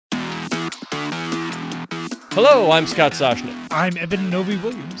Hello, I'm Scott Soshnick. I'm Eben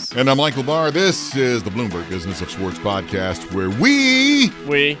Novy-Williams. And I'm Michael Barr. This is the Bloomberg Business of Sports podcast, where we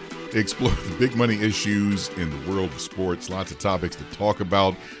explore the big money issues in the world of sports. Lots of topics to talk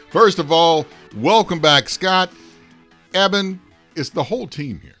about. First of all, welcome back, Scott. Eben, it's the whole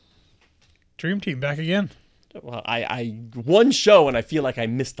team here. Dream team back again. Well, I one show and I feel like I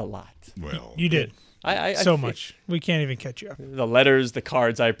missed a lot. Well, You did. I Much. We can't even catch you up. The letters, the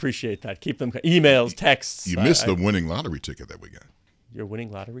cards, I appreciate that. Keep them, emails, texts. You missed the winning lottery ticket that we got. Your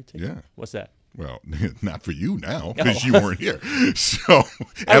winning lottery ticket? Yeah. What's that? Well, not for you now, because you weren't here. So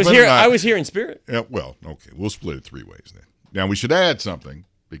I was here in spirit. Yeah, well, okay. We'll split it three ways then. Now, we should add something,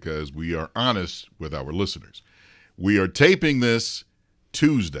 because we are honest with our listeners. We are taping this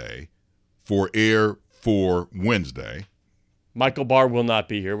Tuesday for air for Wednesday. Michael Barr will not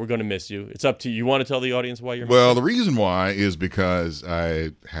be here. We're going to miss you. It's up to you. You want to tell the audience why you're Well, the reason why is because I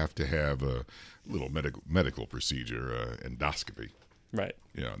have to have a little medical procedure, endoscopy. Right.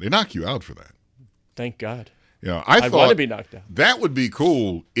 You know, they knock you out for that. Thank God. You know, I want to be knocked out. That would be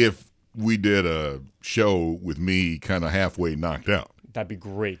cool if we did a show with me kind of halfway knocked out. That'd be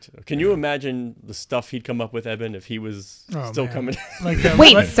great. Can you imagine the stuff he'd come up with, Eben, if he was still coming?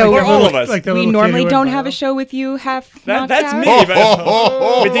 Wait, so or all of us. We normally don't have a show with you half knocked That's out? me.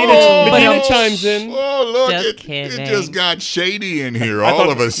 Medina chimes in. Oh, look, Just it kidding. just got shady in here all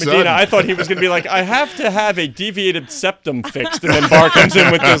of a sudden. Medina, I thought he was going to be like, I have to have a deviated septum fixed, and then Barr comes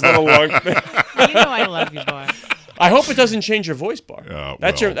in with this little long thing. You know I love you, Barr. I hope it doesn't change your voice, Barr.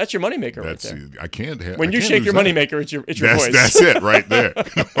 That's well, your moneymaker right there. I can't have. When you shake your moneymaker, it's your voice. That's it right there.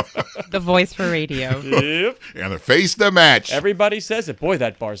 The voice for radio. Yep. And the face to match. Everybody says it. Boy,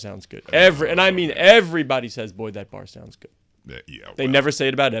 that bar sounds good. Everybody says, boy, that bar sounds good. They never say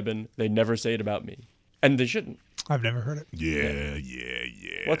it about Eben. They never say it about me. And they shouldn't. I've never heard it.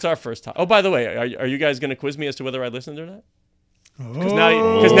 Yeah. What's our first topic? Oh, by the way, are you guys going to quiz me as to whether I listened or not? Because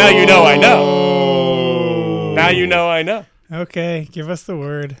now you know I know. Now you know I know. Okay, give us the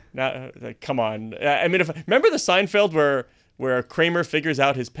word. Now, come on. I mean, remember the Seinfeld where Kramer figures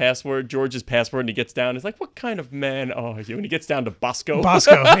out his password, George's password, and he gets down. He's like, "What kind of man are you?" And he gets down to Bosco.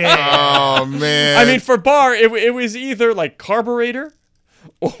 Yeah. Oh man. I mean, for Barr, it was either like carburetor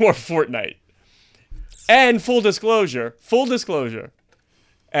or Fortnite. And full disclosure,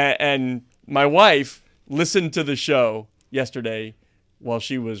 and my wife listened to the show yesterday while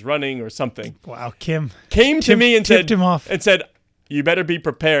she was running or something. Wow, Kim came to me and tipped him off. "You better be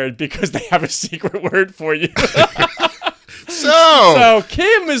prepared because they have a secret word for you." So So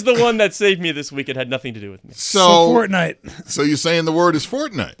Kim is the one that saved me this week. It had nothing to do with me. So Fortnite. So you're saying the word is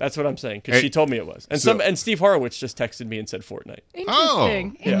Fortnite? That's what I'm saying because she told me it was. And and Steve Horowitz just texted me and said Fortnite.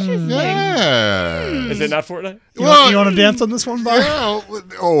 Interesting. Yeah. Interesting. Yeah. Is it not Fortnite? You want to dance on this one, Barr?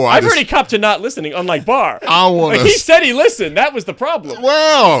 I've already copped to not listening, unlike Barr. He he said he listened. That was the problem.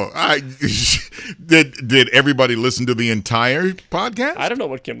 Well, did everybody listen to the entire podcast? I don't know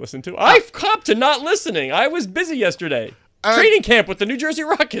what Kim listened to. I've copped to not listening. I was busy yesterday. Training camp with the New Jersey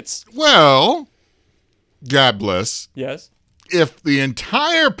Rockets. Well, God bless. Yes. If the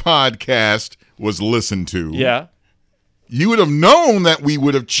entire podcast was listened to, Yeah. you would have known that we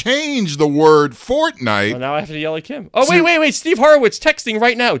would have changed the word Fortnite. Well, now I have to yell at Kim. Oh, wait. Steve Horowitz texting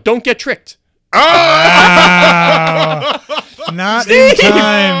right now. Don't get tricked. Wow. Not Steve, in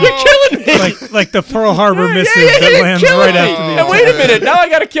time. You're killing me. Like the Pearl Harbor missive that lands right after the And wait a minute. Now I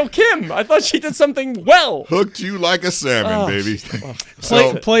got to kill Kim. I thought she did something well. Hooked you like a salmon, baby.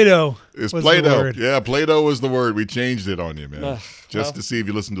 Play-Doh. It's was Play-Doh. the word. Yeah, Play-Doh was the word. We changed it on you, man. Just to see if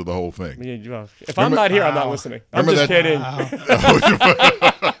you listened to the whole thing. If I'm not here, I'm not listening. I'm just kidding.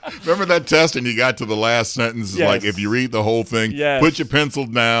 Remember that test and you got to the last sentence? Yes. Like, if you read the whole thing, put your pencil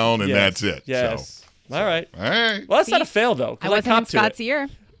down, and that's it. Yes. All right. All right. Well, that's not a fail, though. I wasn't in Scott's ear.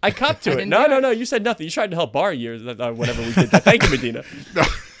 I copped to it. No. You said nothing. You tried to help Barr years, whatever we did. Thank you, Medina.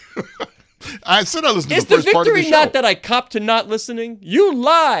 I said I listened to Is the first part of the victory show. not that I copped to not listening? You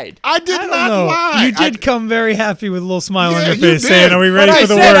lied. I did I not don't know. lie. You did come very happy with a little smile on your you face did. saying, "Are we ready But for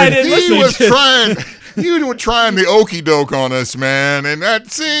the I said word?" I didn't He listen. was trying. You were trying the okey doke on us, man, and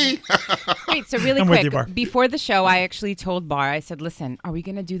see. Wait, so really I'm with quick, you, Barr. before the show, I actually told Barr, I said, listen, are we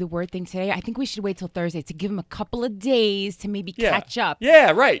going to do the word thing today? I think we should wait till Thursday to give him a couple of days to maybe catch up.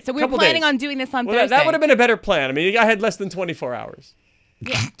 Yeah, right. So we were planning on doing this on Well, Thursday. that would have been a better plan. I mean, I had less than 24 hours.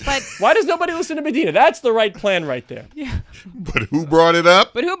 Yeah, but Why does nobody listen to Medina? That's the right plan right there. But who brought it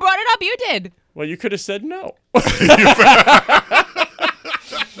up? who brought it up? You did. Well, you could have said no.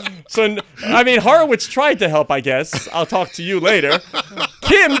 So, I mean, Horowitz tried to help, I guess. I'll talk to you later.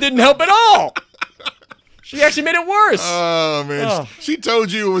 Kim didn't help at all. She actually made it worse. Oh, man. Oh. She told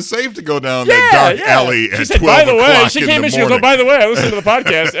you it was safe to go down that dark alley at 12 She said, by the way, she came in, she goes, morning. oh, by the way, I listened to the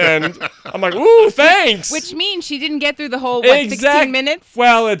podcast, and I'm like, ooh, thanks. Which means she didn't get through the whole, 16 minutes?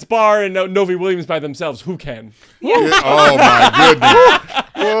 Well, it's Barr and Novy-Williams by themselves. Who can? Yeah. Oh, my goodness.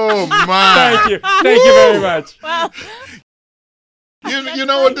 Oh, my. Thank you. Thank you very much. Well, You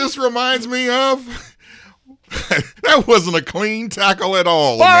know what this reminds me of? That wasn't a clean tackle at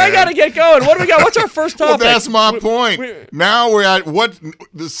all, Barr, man. I got to get going. What do we got? What's our first Well, topic? that's my point. Now we're at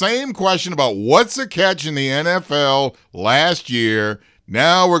the same question about what's a catch in the NFL last year.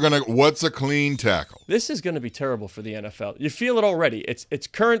 Now we're going to what's a clean tackle? This is going to be terrible for the NFL. You feel it already. It's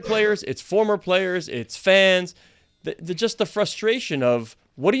current players, it's former players, it's fans. Just the frustration of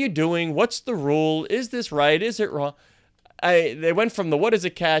what are you doing? What's the rule? Is this right? Is it wrong? They went from the what is a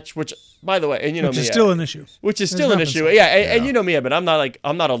catch, which, by the way, and you know which me, is still an issue. Which is still an issue. Yeah, and you know me, but I'm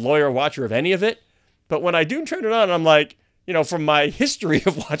not a lawyer watcher of any of it. But when I do turn it on, I'm like, from my history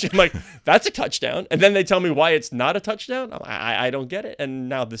of watching, I'm like, that's a touchdown. And then they tell me why it's not a touchdown. I don't get it. And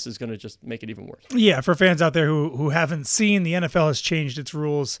now this is going to just make it even worse. Yeah, for fans out there who haven't seen, the NFL has changed its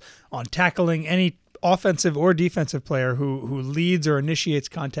rules on tackling any offensive or defensive player who leads or initiates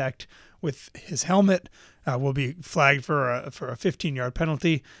contact with his helmet. Will be flagged for a 15-yard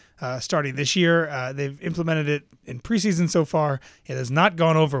penalty starting this year. They've implemented it in preseason so far. It has not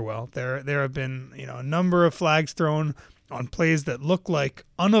gone over well. There have been a number of flags thrown on plays that look like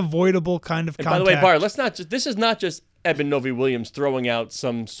unavoidable kind of contact. By the way, Barr, this is not just Eben Novy-Williams throwing out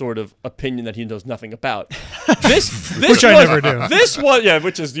some sort of opinion that he knows nothing about. Which I never do.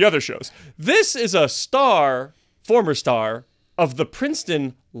 Which is the other shows. This is a former star of the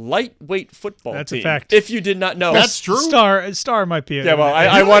Princeton lightweight football team. That's a fact. If you did not know. That's true. Star might be.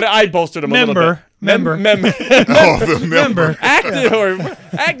 I bolstered him a little bit. Member. The member. Active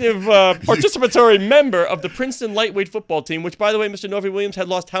participatory member of the Princeton lightweight football team, which, by the way, Mr. Novy-Williams had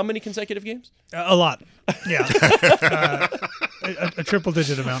lost how many consecutive games? A lot. Yeah. A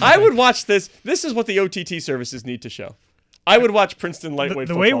triple-digit amount. I would watch this. This is what the OTT services need to show. I would watch Princeton lightweight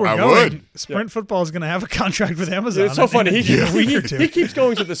the football. way we're I going, would. Sprint football is going to have a contract with Amazon. It's so funny. He keeps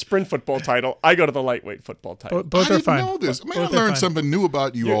going to the sprint football title. I go to the lightweight football title. Both I are didn't fine. know this. Man, I Both are learned fine. something new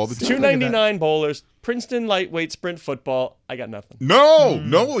about you all the time. $2.99 bowlers, Princeton lightweight sprint football. I got nothing.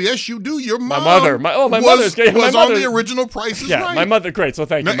 No, yes, you do. Your mom. My mother's was on the original Price is Yeah, Right. my mother. Great. So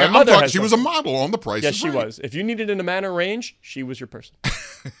thank you. No, My mother. she was a model on the Price Yes, is she Right. was. If you needed in a manner range, she was your person.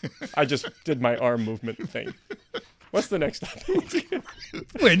 I just did my arm movement thing. What's the next topic?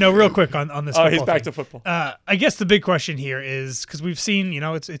 Wait, no, real quick on this. Oh, he's football back thing. to football. I guess the big question here is, because we've seen,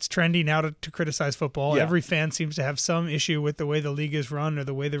 it's trendy now to criticize football. Yeah. Every fan seems to have some issue with the way the league is run or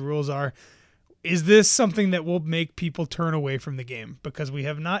the way the rules are. Is this something that will make people turn away from the game? Because we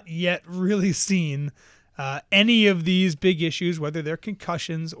have not yet really seen any of these big issues, whether they're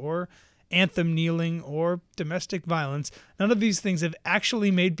concussions or anthem kneeling or domestic violence. None of these things have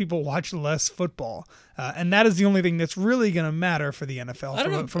actually made people watch less football. And that is the only thing that's really going to matter for the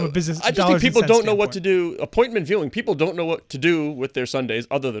NFL from a business I just think people don't know what to do. do. Appointment viewing. People don't know what to do with their Sundays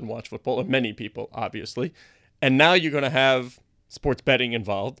other than watch football. And many people, obviously. And now you're going to have sports betting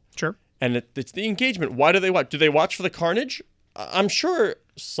involved. Sure. And it's the engagement. Why do they watch? Do they watch for the carnage? I'm sure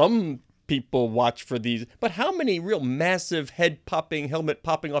some people watch for these. But how many real massive head-popping,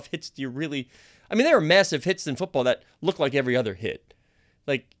 helmet-popping off hits do you really... I mean, there are massive hits in football that look like every other hit.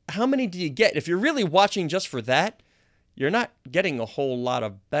 Like, how many do you get? If you're really watching just for that, you're not getting a whole lot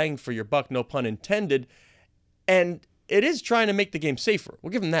of bang for your buck, no pun intended. And it is trying to make the game safer.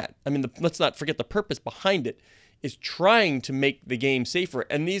 We'll give them that. I mean, let's not forget the purpose behind it is trying to make the game safer.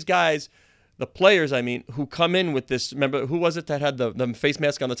 And these guys, the players, I mean, who come in with this, remember, who was it that had the face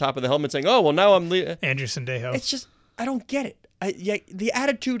mask on the top of the helmet saying, oh, well, now I'm... Andrew Sandejo. It's just, I don't get it. The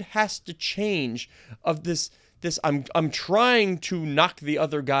attitude has to change of this I'm trying to knock the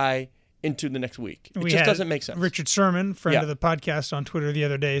other guy into the next week. It just doesn't make sense. Richard Sherman, friend of the podcast, on Twitter the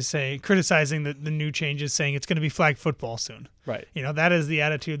other day, criticizing the new changes, saying it's going to be flag football soon. Right. That is the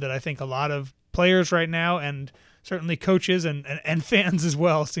attitude that I think a lot of players right now, and certainly coaches and fans as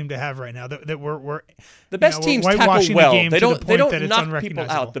well, seem to have right now. That we're the best teams tackle well. They don't knock people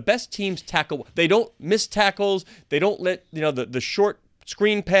out. The best teams tackle. They don't miss tackles. They don't let the short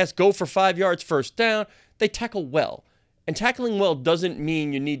screen pass go for 5 yards first down. They tackle well. And tackling well doesn't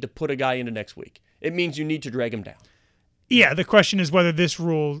mean you need to put a guy into next week. It means you need to drag him down. Yeah, the question is whether this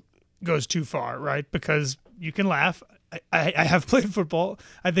rule goes too far, right? Because you can laugh. I have played football.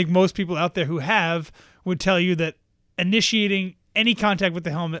 I think most people out there who have would tell you that initiating any contact with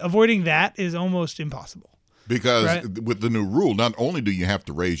the helmet, avoiding that is almost impossible. Because with the new rule, not only do you have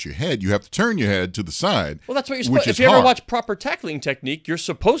to raise your head, you have to turn your head to the side. Well, that's what you're supposed to. If you ever watch proper tackling technique, you're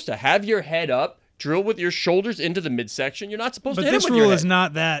supposed to have your head up, drill with your shoulders into the midsection. You're not supposed to hit it with your head. But this rule is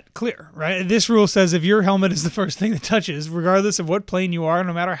not that clear, right? This rule says if your helmet is the first thing that touches, regardless of what plane you are,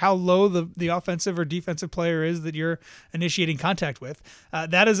 no matter how low the offensive or defensive player is that you're initiating contact with,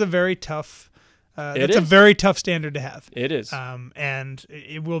 that is a very tough. That's a very tough standard to have. It is. And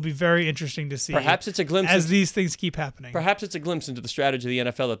it will be very interesting to see. Perhaps it's a glimpse as these things keep happening. Perhaps it's a glimpse into the strategy of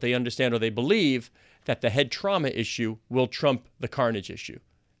the NFL that they understand or they believe that the head trauma issue will trump the carnage issue.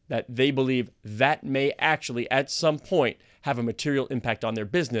 That they believe that may actually, at some point, have a material impact on their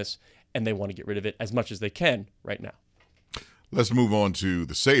business, and they want to get rid of it as much as they can right now. Let's move on to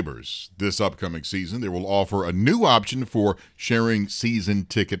the Sabres. This upcoming season, they will offer a new option for sharing season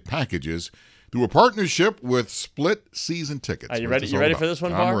ticket packages through a partnership with Split Season Tickets. Are you ready? You ready for this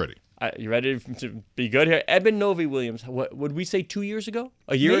one, Barr? I'm ready. You ready to be good here? Eben Novy-Williams, what would we say 2 years ago?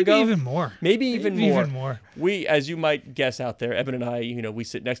 A year ago? Maybe even more. Maybe even more. We, as you might guess out there, Eben and I, we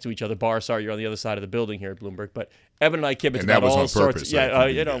sit next to each other. Barr, sorry, you're on the other side of the building here at Bloomberg, but Eben and I kibitz about all sorts.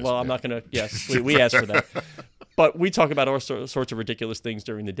 I'm not going to. Yes, we asked for that, but we talk about all sorts of ridiculous things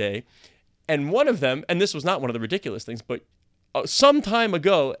during the day, and one of them, and this was not one of the ridiculous things, but some time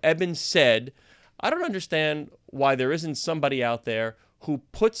ago, Eben said, I don't understand why there isn't somebody out there who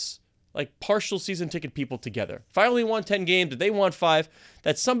puts like partial season ticket people together. If I only want 10 games, if they want 5,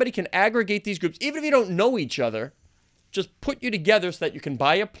 that somebody can aggregate these groups, even if you don't know each other, just put you together so that you can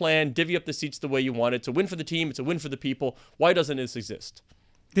buy a plan, divvy up the seats the way you want it. It's a win for the team. It's a win for the people. Why doesn't this exist?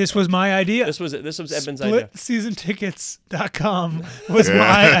 This was my idea. This was Eben's idea. SplitSeasonTickets.com was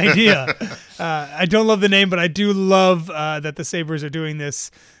my idea. I don't love the name, but I do love that the Sabres are doing this.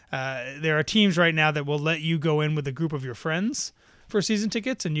 There are teams right now that will let you go in with a group of your friends for season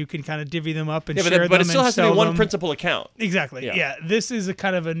tickets, and you can kind of divvy them up and share them. But it still and has to be one them. principal account. Exactly. Yeah. This is a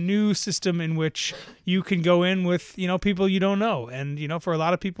kind of a new system in which you can go in with people you don't know, and for a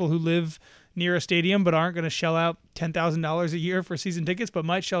lot of people who live near a stadium but aren't going to shell out $10,000 a year for season tickets, but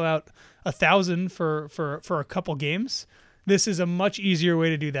might shell out $1,000 for a couple games. This is a much easier way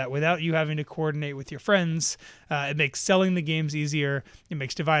to do that without you having to coordinate with your friends. It makes selling the games easier. It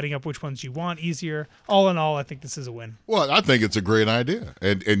makes dividing up which ones you want easier. All in all, I think this is a win. Well, I think it's a great idea.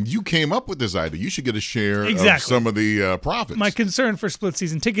 And you came up with this idea. You should get a share of some of the profits. My concern for split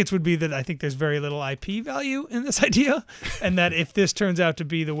season tickets would be that I think there's very little IP value in this idea, and that if this turns out to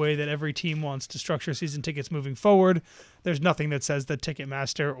be the way that every team wants to structure season tickets moving forward, there's nothing that says that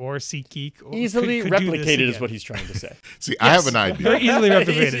Ticketmaster or SeatGeek easily could replicated is what he's trying to say. See, I have an idea. Very easily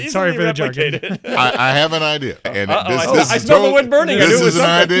replicated. Sorry for the jargon. I have an idea. And I smell the wood burning. This is an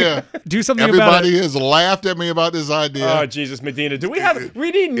idea. Do something Everybody about it. has laughed at me about this idea. Oh, Jesus, Medina. We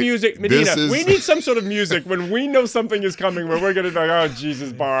need music. Medina, we need some sort of music when we know something is coming where we're going to be like, oh,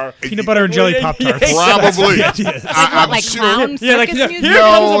 Jesus, Barr. Peanut butter and jelly Pop-Tarts. Probably. I'm sure. Clown circus music? Here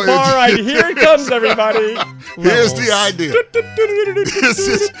comes a Barr idea. Here it comes, everybody. Here's the idea. This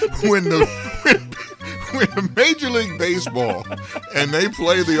is when the Major League Baseball and they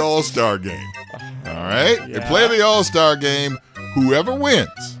play the All-Star game. All right? Yeah. They play the All-Star game. Whoever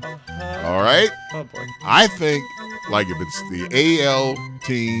wins. All right? Oh, boy. I think, like, if it's the AL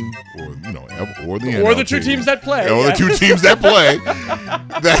team or the NL or the two teams that play. Or the two teams that play,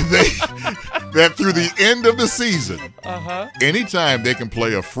 that through the end of the season, anytime they can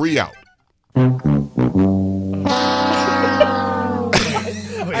play a free out.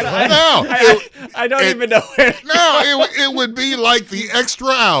 I don't even know where. No, it would be like the extra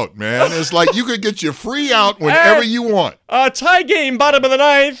out, man. It's like you could get your free out whenever you want. Tie game, bottom of the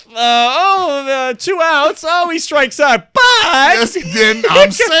ninth. 2 outs. Oh, he strikes out. But then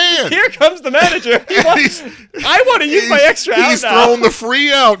I'm saying, here comes the manager. I want to use my extra out. He's thrown the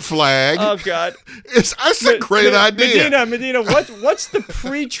free out flag. Oh God, that's a great idea. Medina, what's the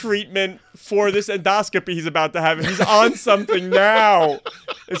pre-treatment for this endoscopy he's about to have? He's on something now.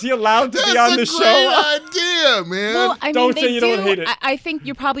 Is he allowed to be on the show? That's a great idea, man. Well, I don't mean, say you don't hate it. I think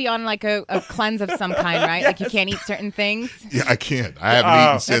you're probably on like a cleanse of some kind, right? Yes. Like you can't eat certain things. Yeah, I can't. I haven't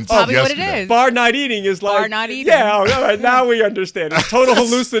eaten since probably yesterday. what it is. Bar not eating is like. Bar not eating. Yeah, all right, now we understand. It's total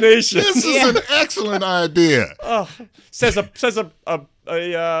hallucination. This is an excellent idea. Says a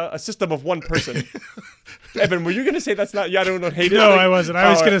system of one person. Eben, were you going to say that's not? Yeah, I don't hate it. No, I wasn't. I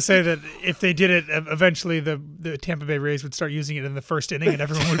was going to say that if they did it, eventually the Tampa Bay Rays would start using it in the first inning, and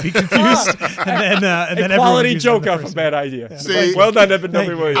everyone would be confused. and then quality joke off a bad idea. Yeah. See, well done, Eben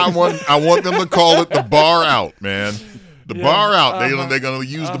Novy-Williams. I want them to call it the bar out, man. The bar out. They're going to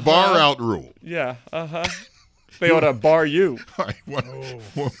use the bar out rule. Yeah. They ought to bar you. All right,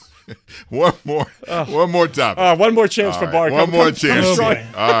 One more topic. One more chance for Barr. One more chance.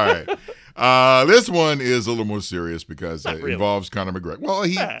 All right. This one is a little more serious because it really. involves Conor McGregor. Well,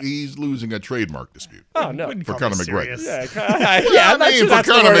 he's losing a trademark dispute. Oh, no. For Conor McGregor. For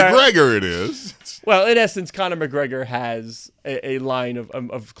Conor McGregor it is. Well, in essence, Conor McGregor has a line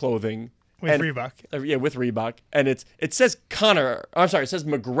of clothing. With Reebok. With Reebok. And it says Conor. I'm sorry, it says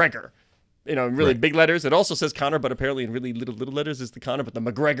McGregor. In really big letters. It also says Conor, but apparently in really little letters is the Conor, but the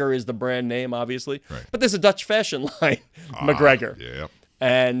McGregor is the brand name, obviously. Right. But there's a Dutch fashion line, McGregor. Yeah.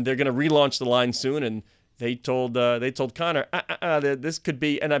 And they're going to relaunch the line soon, and they told Conor, this could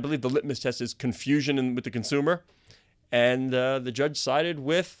be, and I believe the litmus test is confusion with the consumer. And the judge sided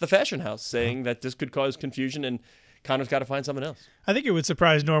with the fashion house, saying that this could cause confusion, and Conor's got to find something else. I think it would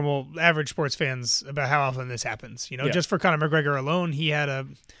surprise average sports fans about how often this happens. Just for Conor McGregor alone, he had a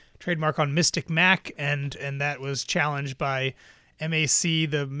trademark on Mystic Mac, and that was challenged by MAC,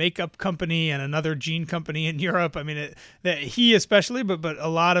 the makeup company, and another jean company in Europe. I mean, he especially, but a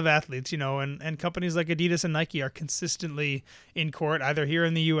lot of athletes, and companies like Adidas and Nike are consistently in court, either here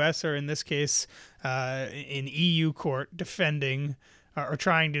in the U.S. or in this case in EU court, defending or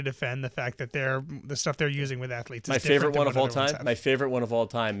trying to defend the fact that the stuff they're using with athletes is different than what other ones have. My favorite one of all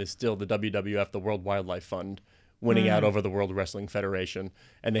time is still the WWF, the World Wildlife Fund, winning out over the World Wrestling Federation,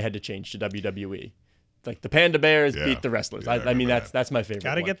 and they had to change to WWE. Like the Panda Bears beat the wrestlers. I mean, that's my favorite.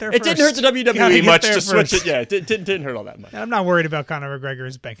 Gotta one. get there It first. didn't hurt the WWE much to switch first. it. Yeah, it didn't hurt all that much. I'm not worried about Conor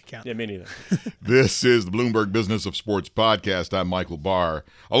McGregor's bank account. Yeah, me neither. This is the Bloomberg Business of Sports podcast. I'm Michael Barr,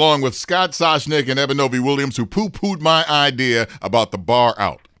 along with Scott Soshnick and Eben Novy-Williams, who poo-pooed my idea about the Barr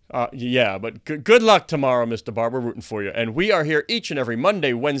out. But good luck tomorrow, Mr. Barr. We're rooting for you. And we are here each and every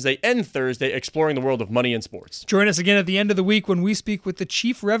Monday, Wednesday, and Thursday exploring the world of money and sports. Join us again at the end of the week when we speak with the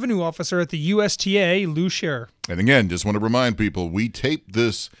Chief Revenue Officer at the USTA, Lou Scherer. And again, just want to remind people, we tape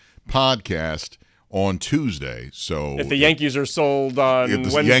this podcast on Tuesday. So if the Yankees are sold on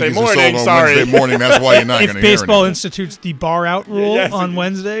Wednesday Yankees morning, are sold sorry. on Wednesday morning, that's why you're not going to hear anything. If baseball institutes the Barr out rule on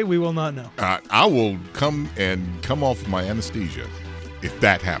Wednesday, we will not know. I will come off my anesthesia if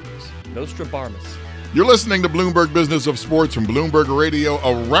that happens. Nostradamus. You're listening to Bloomberg Business of Sports from Bloomberg Radio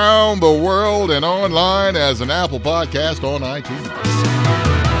around the world and online as an Apple podcast on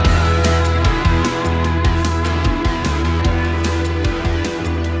iTunes.